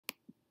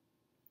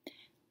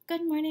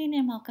Good morning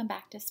and welcome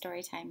back to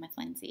Storytime with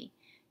Lindsey.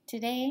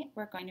 Today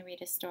we're going to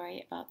read a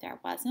story about there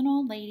was an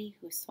old lady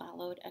who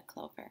swallowed a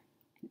clover.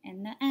 And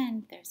in the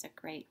end, there's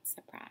a great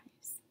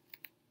surprise.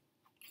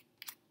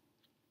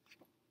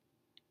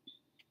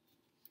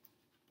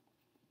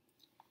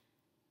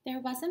 There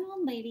was an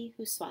old lady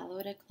who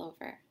swallowed a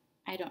clover.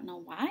 I don't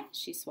know why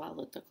she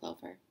swallowed the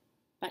clover,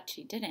 but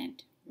she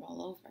didn't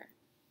roll over.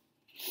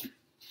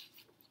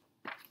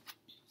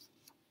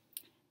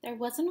 There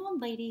was an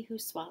old lady who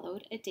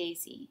swallowed a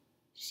daisy.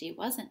 She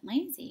wasn't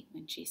lazy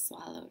when she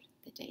swallowed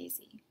the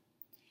daisy.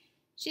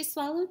 She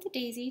swallowed the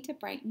daisy to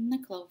brighten the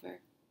clover.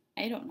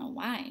 I don't know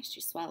why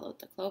she swallowed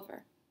the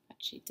clover, but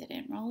she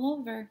didn't roll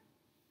over.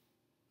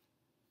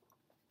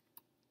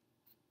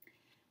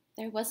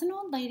 There was an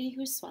old lady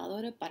who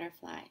swallowed a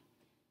butterfly.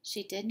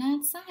 She did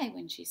not sigh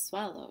when she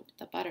swallowed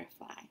the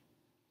butterfly.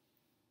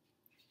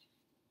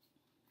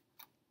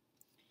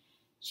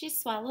 She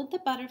swallowed the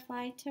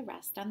butterfly to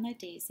rest on the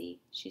daisy.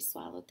 She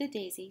swallowed the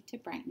daisy to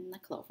brighten the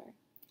clover.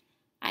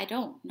 I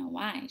don't know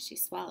why she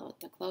swallowed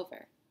the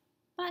clover,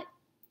 but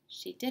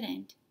she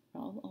didn't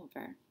roll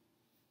over.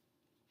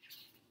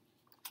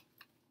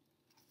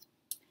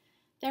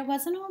 There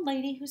was an old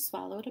lady who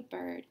swallowed a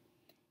bird.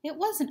 It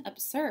wasn't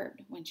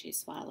absurd when she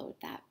swallowed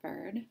that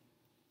bird.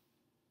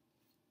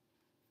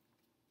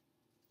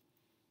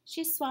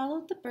 She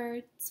swallowed the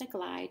bird to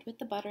glide with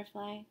the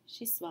butterfly.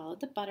 She swallowed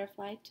the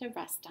butterfly to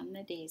rest on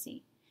the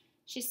daisy.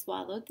 She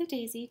swallowed the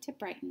daisy to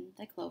brighten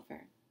the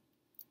clover.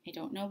 I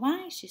don't know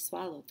why she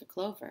swallowed the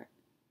clover,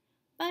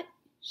 but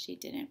she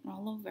didn't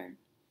roll over.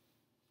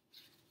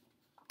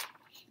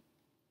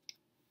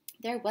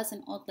 There was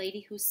an old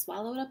lady who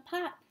swallowed a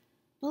pot.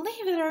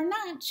 Believe it or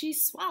not, she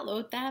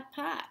swallowed that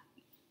pot.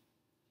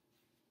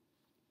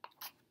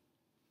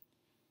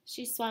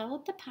 She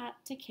swallowed the pot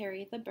to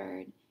carry the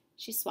bird.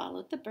 She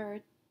swallowed the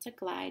bird to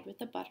glide with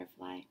the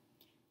butterfly.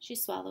 She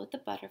swallowed the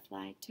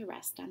butterfly to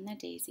rest on the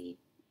daisy.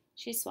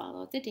 She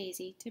swallowed the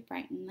daisy to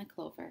brighten the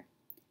clover.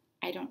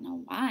 I don't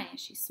know why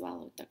she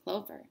swallowed the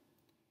clover,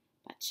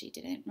 but she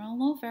didn't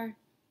roll over.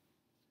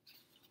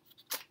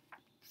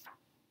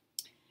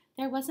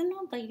 There was an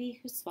old lady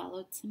who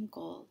swallowed some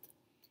gold.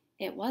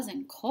 It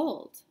wasn't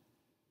cold,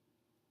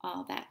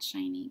 all that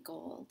shiny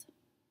gold.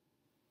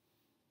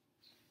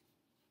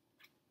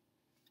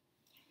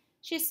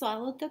 She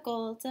swallowed the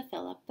gold to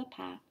fill up the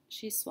pot.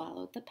 She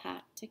swallowed the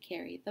pot to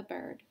carry the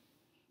bird.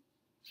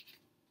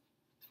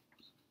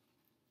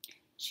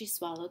 She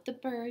swallowed the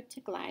bird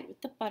to glide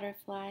with the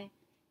butterfly,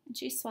 and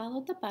she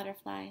swallowed the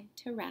butterfly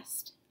to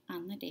rest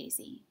on the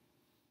daisy.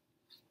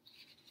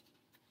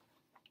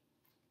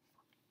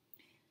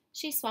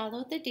 She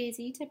swallowed the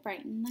daisy to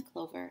brighten the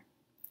clover.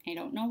 I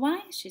don't know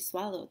why she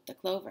swallowed the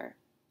clover,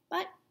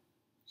 but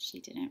she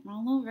didn't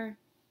roll over.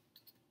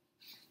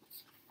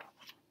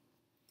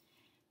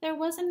 There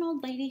was an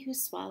old lady who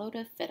swallowed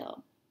a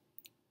fiddle.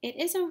 It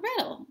is a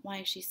riddle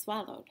why she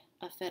swallowed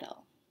a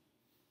fiddle.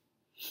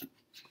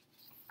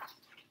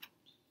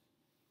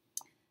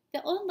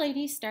 The old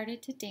lady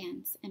started to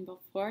dance, and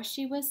before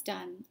she was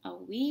done, a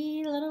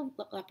wee little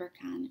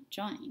leprechaun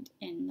joined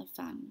in the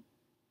fun.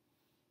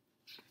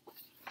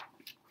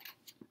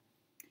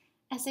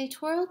 As they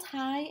twirled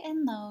high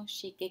and low,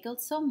 she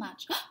giggled so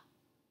much,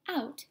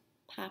 out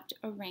popped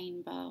a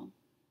rainbow.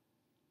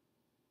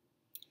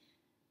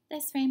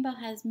 This rainbow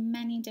has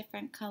many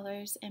different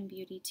colors and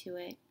beauty to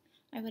it.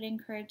 I would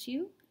encourage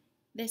you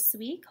this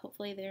week,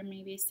 hopefully there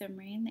may be some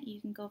rain, that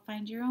you can go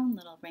find your own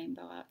little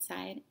rainbow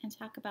outside and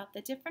talk about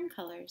the different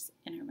colors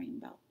in a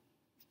rainbow.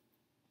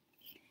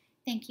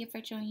 Thank you for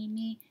joining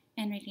me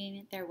and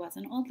reading There Was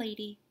an Old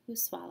Lady Who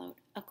Swallowed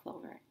a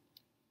Clover.